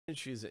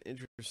Minshew's an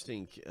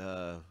interesting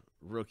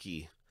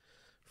rookie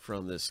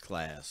from this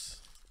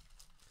class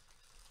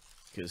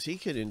because he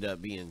could end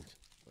up being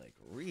like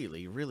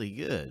really, really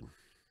good.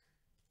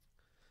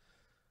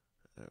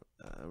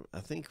 I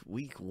think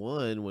week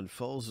 1 when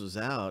Foles was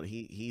out,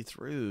 he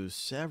threw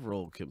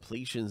several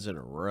completions in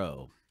a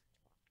row.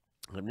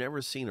 I've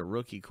never seen a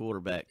rookie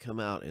quarterback come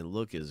out and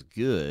look as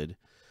good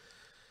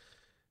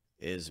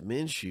as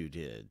Minshew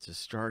did to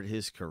start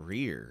his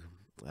career.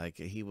 Like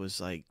he was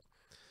like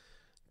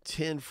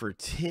 10 for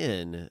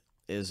 10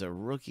 as a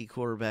rookie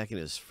quarterback in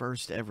his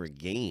first ever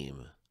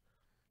game.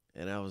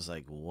 And I was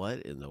like,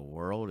 what in the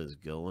world is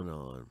going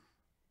on?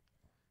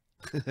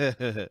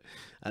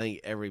 I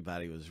think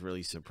everybody was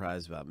really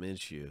surprised about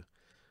Minshew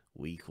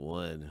week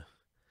 1.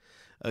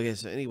 Okay,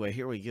 so anyway,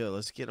 here we go.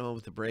 Let's get on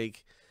with the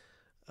break.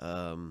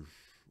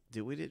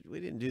 We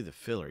didn't do the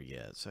filler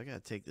yet, so I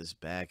got to take this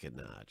back a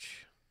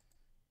notch.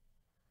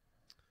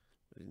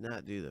 We did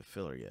not do the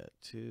filler yet.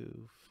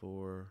 2,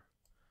 4.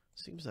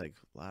 Seems like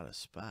a lot of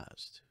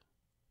spots.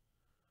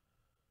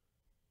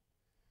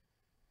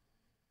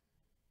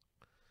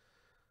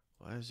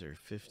 Why is there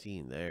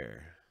 15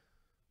 there?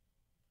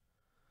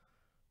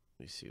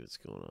 Let me see what's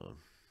going on.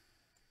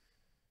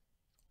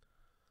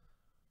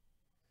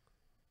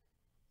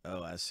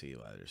 Oh, I see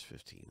why there's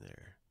 15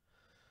 there.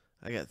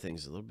 I got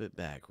things a little bit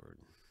backward.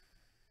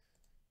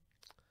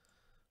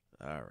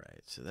 All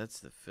right, so that's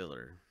the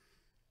filler.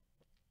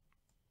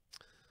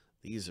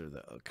 These are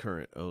the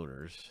current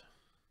owners.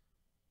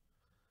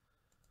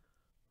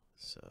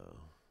 So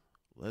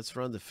let's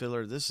run the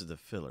filler. This is the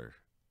filler.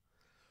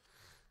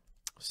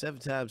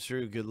 7 times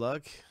through, good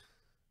luck.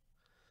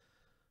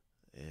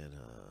 And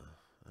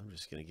I'm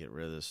just going to get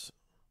rid of this.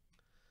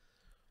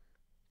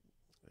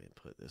 Let me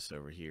put this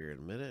over here in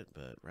a minute.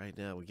 But right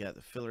now we got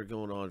the filler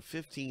going on.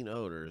 15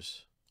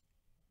 owners.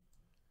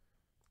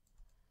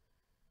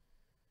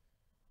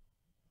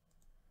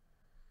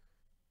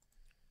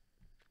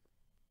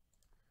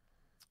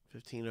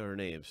 $15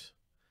 names.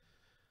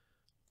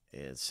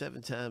 And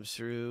 7 times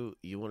through,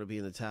 you want to be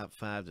in the top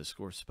 5 to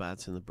score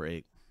spots in the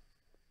break.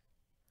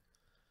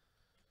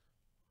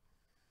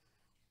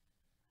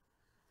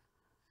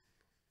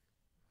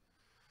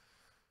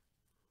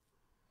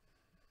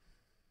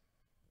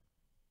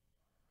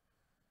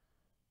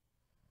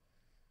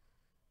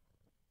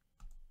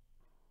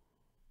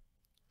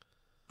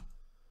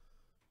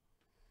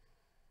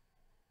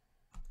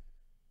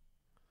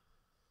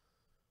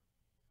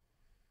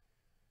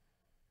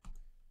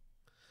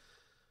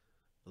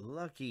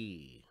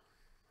 Lucky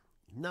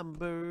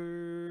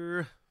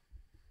number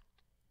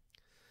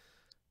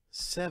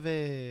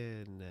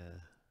 7.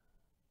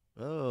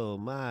 Oh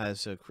my,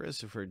 so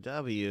Christopher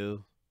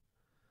W.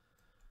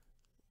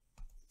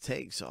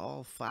 takes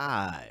all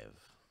 5.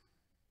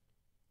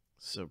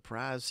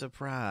 Surprise,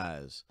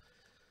 surprise.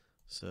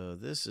 So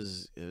this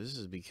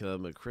has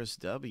become a Chris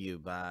W.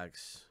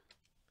 box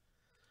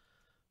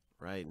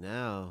right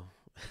now.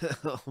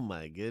 Oh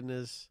my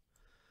goodness.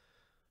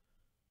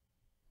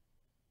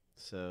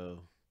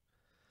 So,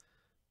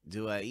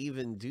 do I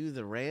even do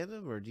the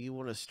random, or do you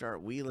want to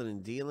start wheeling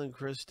and dealing,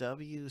 Chris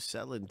W.,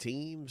 selling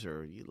teams,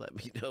 or you let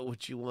me know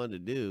what you want to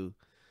do?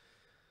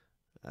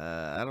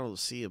 I don't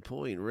see a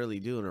point in really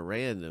doing a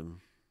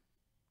random.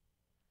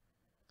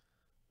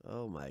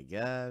 Oh my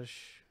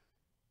gosh.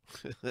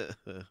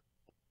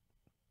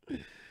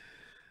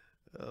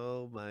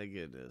 Oh my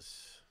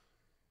goodness.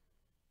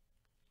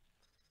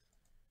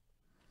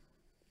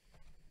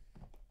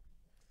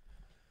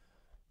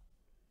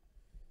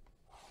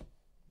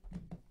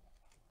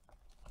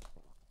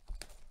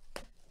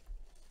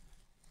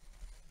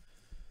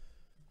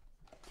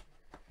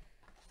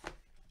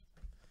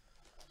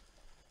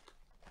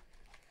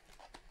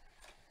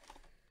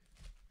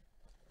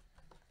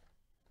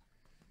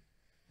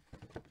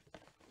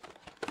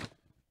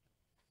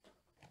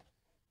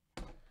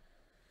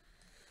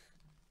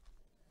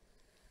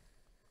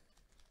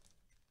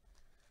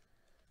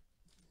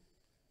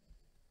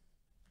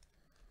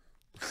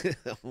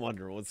 I'm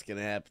wondering what's going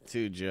to happen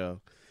too,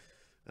 Joe.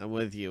 I'm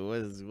with you.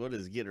 What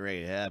is getting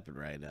ready to happen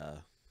right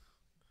now?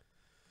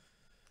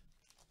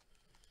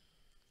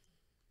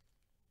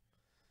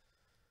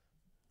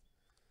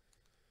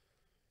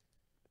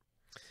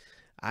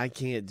 I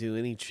can't do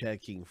any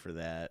checking for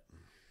that.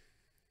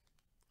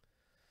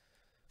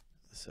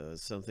 So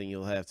it's something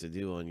you'll have to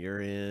do on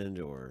your end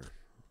or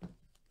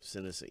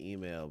send us an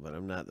email, but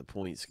I'm not the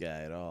points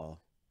guy at all.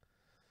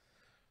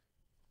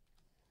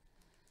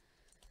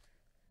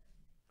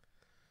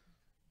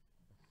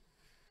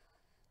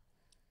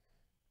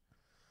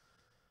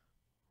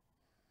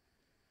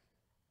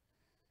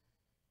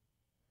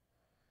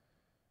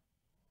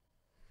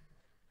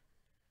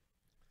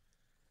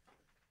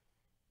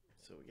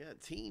 So we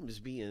got teams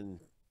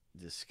being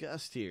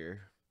discussed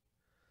here.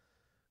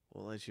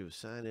 We'll let you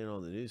sign in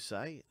on the new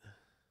site.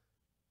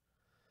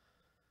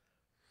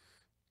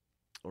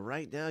 Well,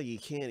 right now you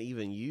can't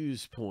even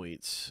use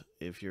points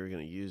if you're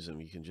going to use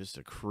them. You can just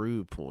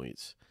accrue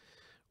points.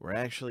 We're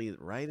actually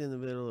right in the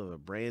middle of a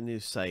brand new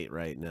site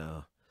right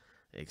now.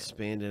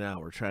 expanding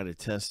out. We're trying to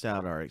test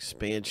out our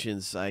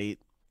expansion site.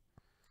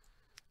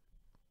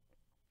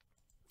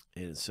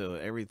 And so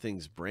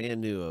everything's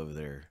brand new over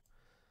there.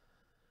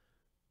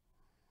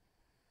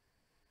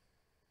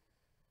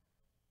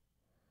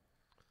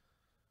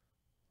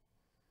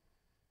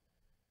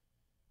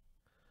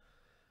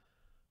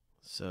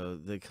 So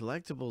the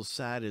collectibles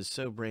side is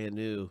so brand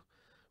new.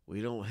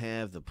 We don't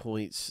have the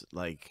points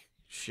like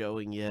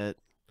showing yet,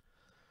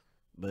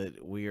 but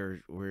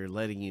we're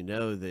letting you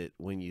know that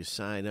when you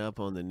sign up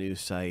on the new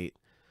site,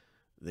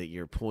 that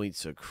your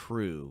points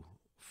accrue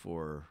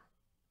for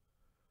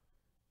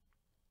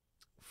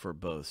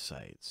both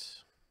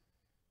sites.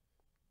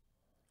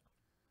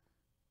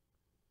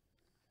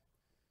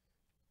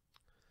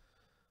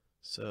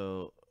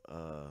 So,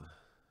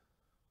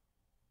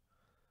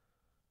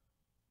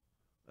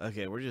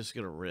 okay, we're just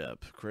gonna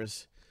rip.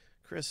 Chris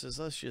says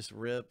let's just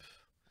rip,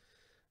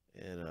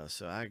 and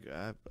so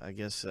I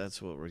guess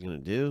that's what we're gonna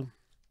do.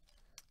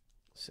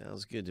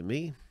 Sounds good to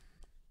me.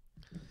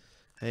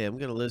 Hey, I'm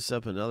gonna list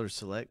up another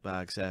select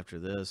box after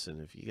this, and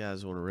if you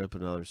guys want to rip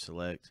another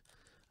select,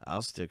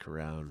 I'll stick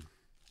around.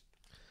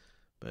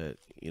 But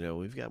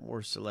we've got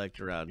more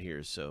select around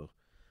here, so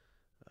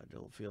I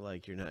don't feel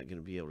like you're not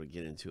gonna be able to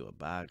get into a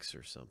box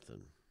or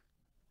something.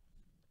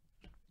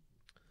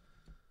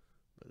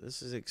 But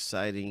this is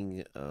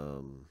exciting.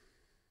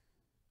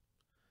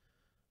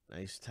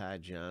 Nice Ty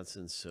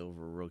Johnson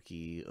silver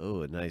rookie.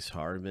 Oh, a nice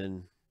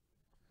Hardman.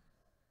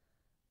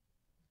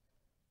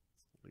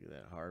 Look at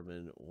that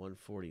Hardman,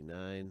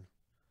 149.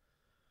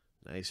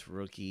 Nice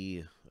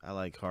rookie. I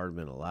like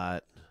Hardman a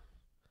lot.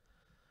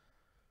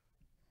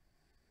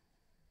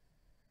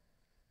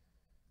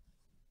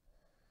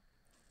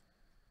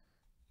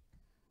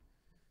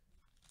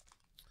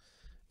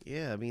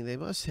 Yeah, I mean, they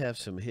must have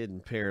some hidden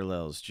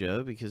parallels,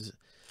 Joe, because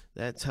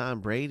that Tom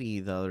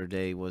Brady the other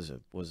day was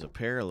a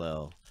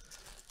parallel.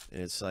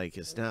 And it's like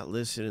it's not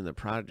listed in the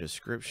product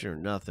description or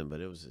nothing,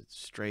 but it was a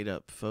straight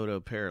up photo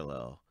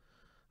parallel.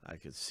 I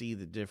could see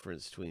the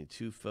difference between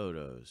two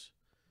photos.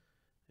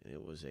 And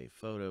it was a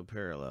photo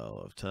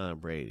parallel of Tom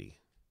Brady.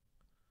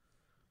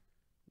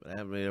 But I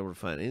haven't been able to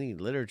find any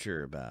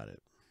literature about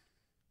it.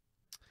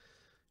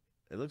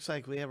 It looks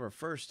like we have our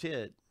first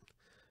hit.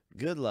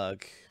 Good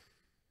luck.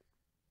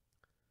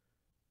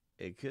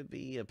 It could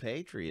be a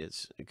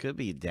Patriots. It could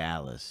be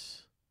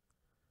Dallas.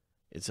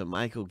 It's a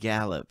Michael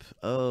Gallup.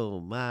 Oh,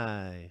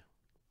 my.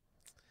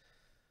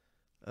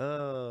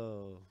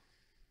 Oh.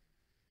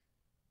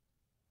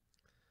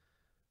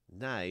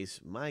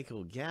 Nice.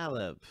 Michael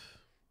Gallup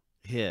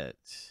hit.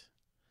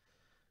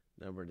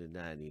 Number to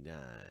 99.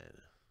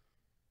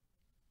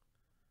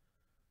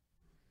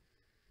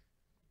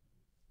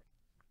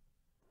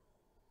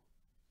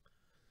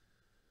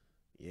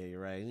 Yeah, you're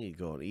right. I need to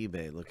go on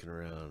eBay looking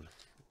around.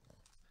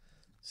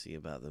 See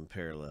about them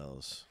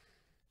parallels.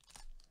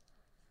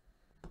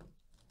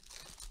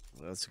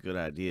 Well, that's a good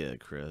idea,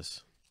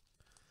 Chris.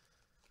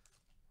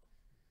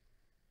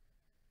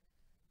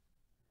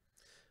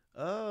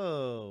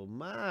 Oh,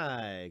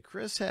 my.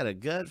 Chris had a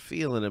gut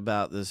feeling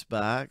about this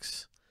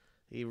box.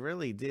 He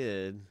really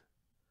did.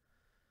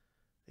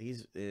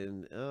 He's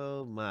in.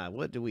 Oh, my.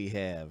 What do we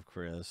have,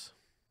 Chris?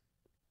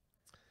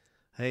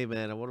 Hey,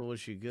 man, I want to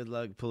wish you good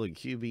luck pulling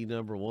QB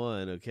number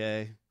 1,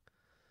 okay?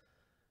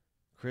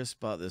 Chris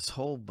bought this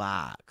whole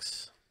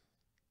box.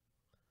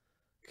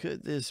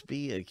 Could this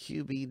be a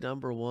QB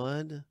number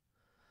 1?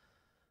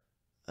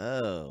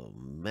 Oh,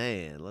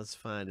 man. Let's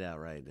find out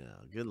right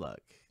now. Good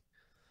luck.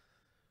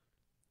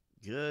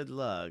 Good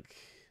luck.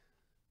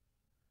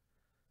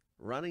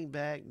 Running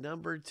back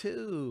number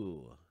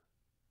 2.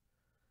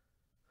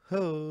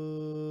 Ho.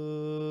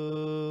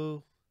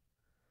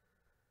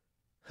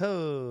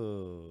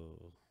 Ho.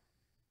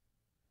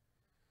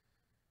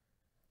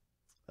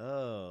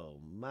 Oh,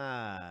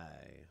 my.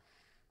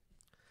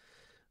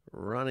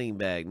 Running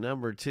back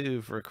number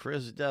 2 for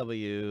Chris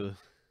W.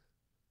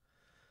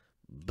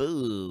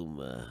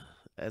 Boom.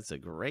 That's a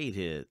great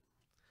hit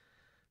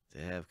to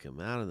have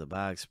come out of the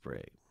box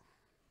break.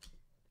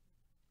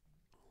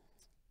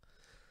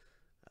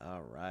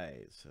 All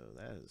right, so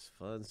that is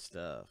fun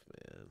stuff,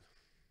 man.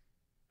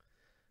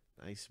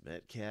 Nice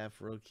Metcalf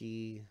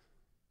rookie.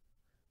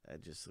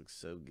 That just looks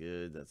so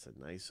good. That's a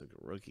nice looking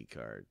rookie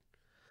card.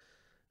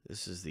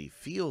 This is the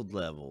field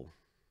level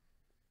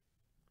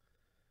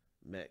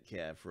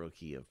Metcalf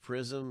rookie of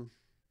Prism.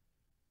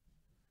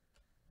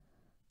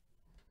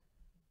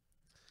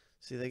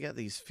 See, they got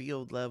these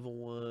field level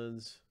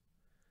ones,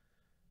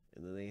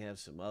 and then they have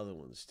some other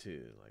ones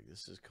too. Like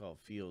this is called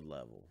field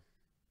level.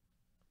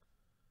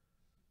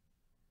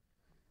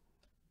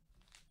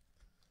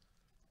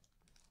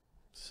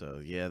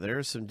 So, yeah, there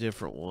are some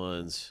different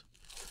ones.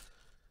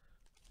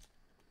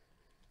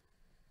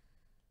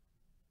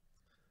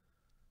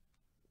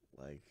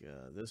 Like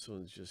this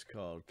one's just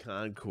called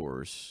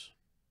Concourse.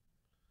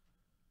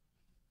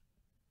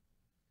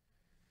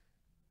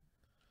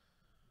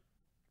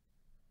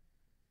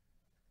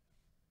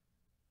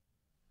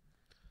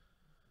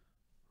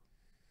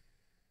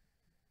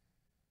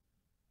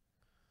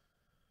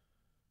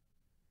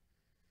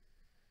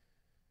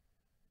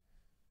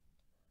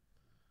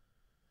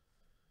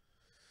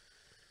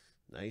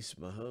 Nice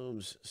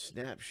Mahomes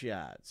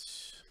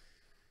snapshots.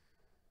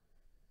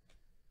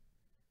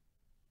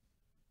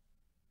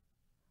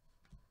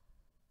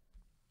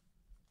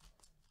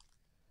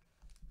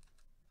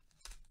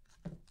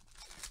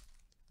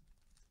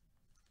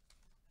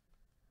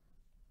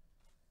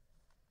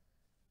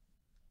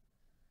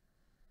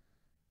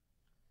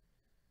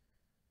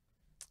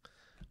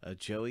 A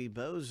Joey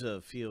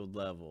Bosa field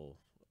level.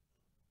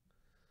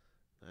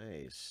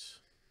 Nice.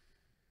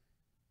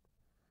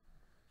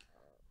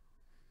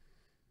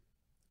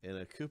 And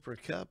a Cooper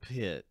Kupp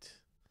hit.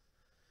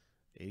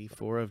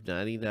 84 of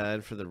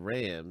 99 for the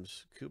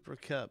Rams. Cooper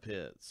Kupp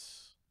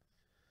hits.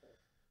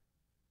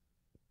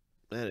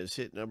 That is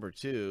hit number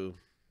 2.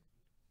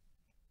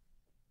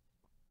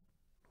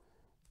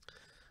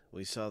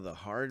 We saw the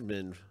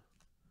Hardman.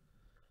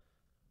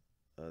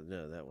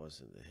 No, that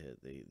wasn't the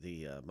hit.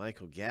 The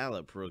Michael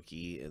Gallup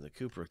rookie and the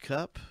Cooper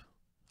Kupp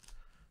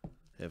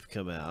have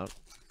come out.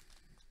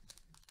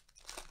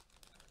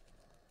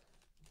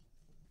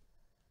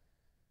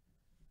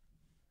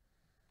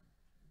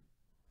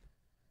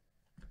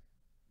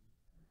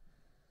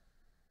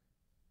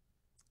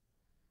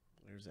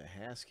 There's a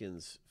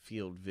Haskins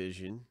field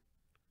vision,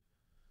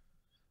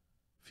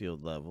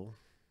 field level.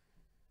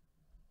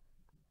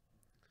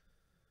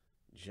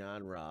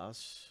 John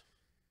Ross,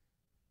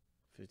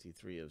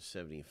 53 of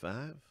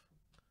 75.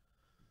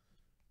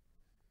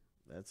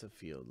 That's a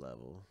field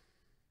level.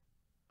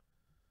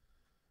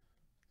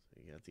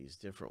 So you got these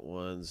different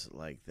ones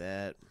like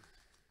that.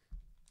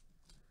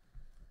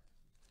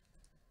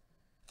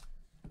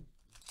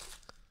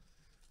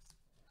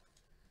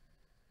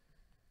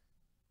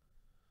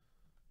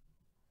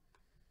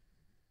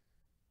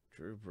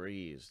 Drew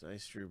Brees.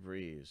 Nice Drew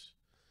Brees.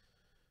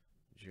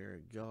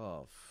 Jared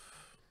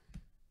Goff.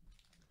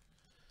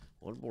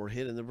 One more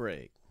hit in the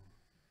break.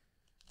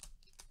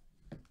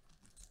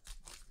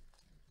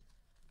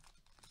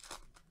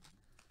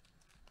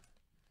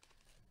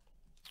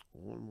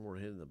 One more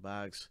hit in the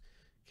box.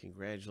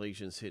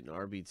 Congratulations, hitting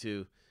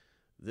RB2.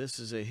 This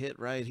is a hit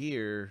right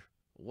here.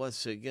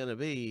 What's it going to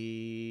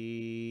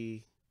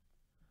be?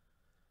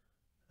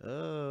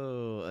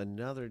 Oh,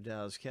 another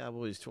Dallas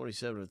Cowboys,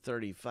 27 of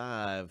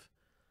 35.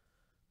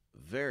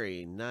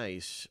 Very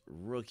nice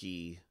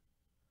rookie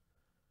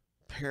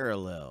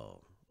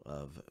parallel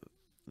of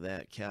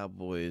that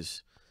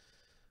Cowboys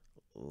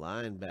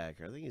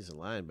linebacker. I think he's a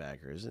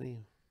linebacker, isn't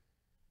he?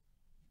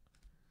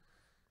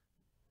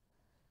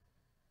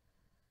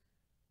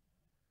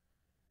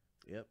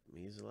 Yep,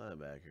 he's a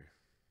linebacker.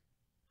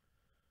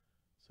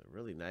 So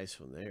really nice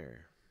one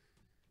there.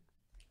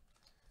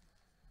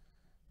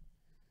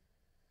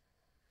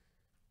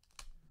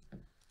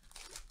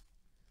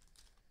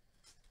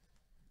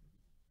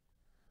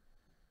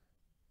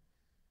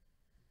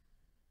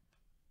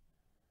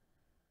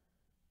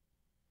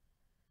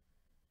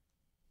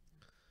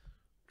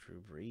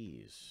 Drew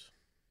Brees.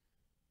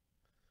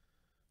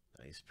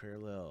 Nice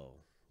parallel.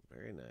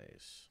 Very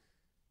nice.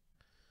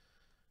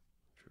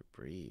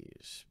 Drew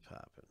Brees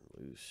popping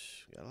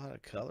loose. Got a lot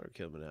of color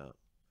coming out.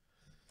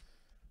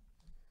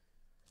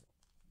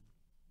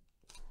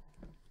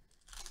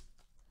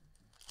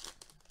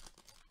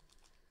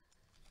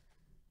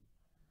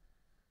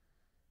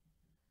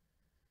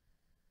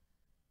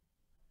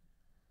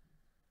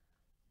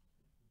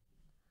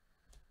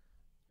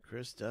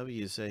 Chris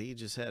W. said he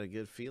just had a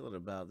good feeling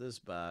about this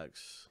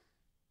box.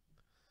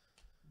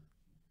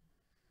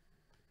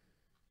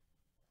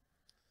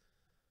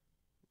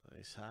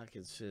 Nice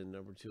Hawkinson,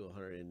 number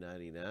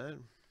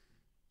 299.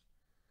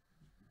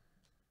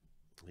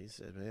 He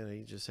said, man,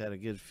 he just had a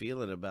good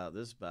feeling about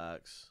this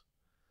box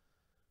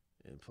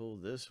and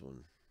pulled this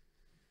one.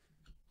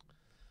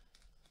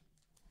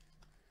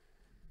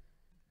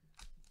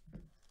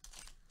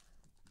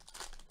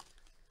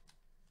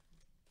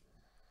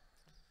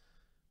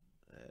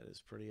 That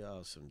is pretty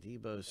awesome.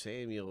 Deebo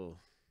Samuel,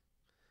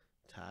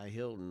 Ty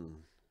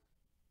Hilton,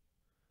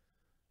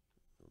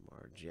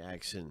 Lamar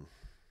Jackson.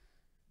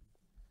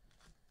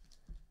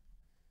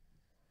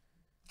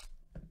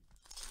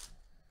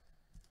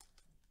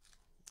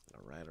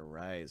 All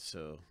right.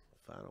 So,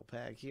 final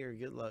pack here.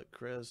 Good luck,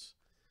 Chris.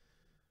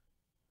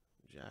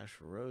 Josh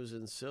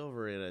Rosen,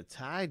 silver in a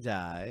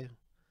tie-dye.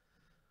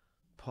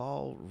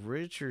 Paul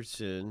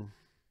Richardson,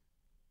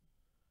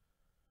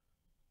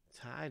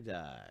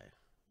 tie-dye.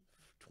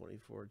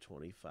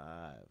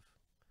 24-25.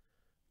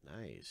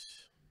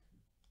 Nice.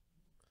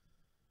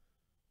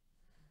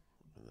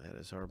 And that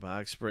is our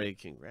box break.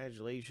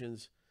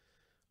 Congratulations.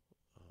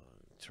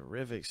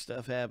 Terrific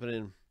stuff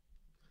happening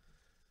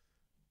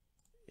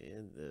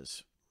in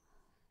this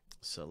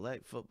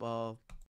select football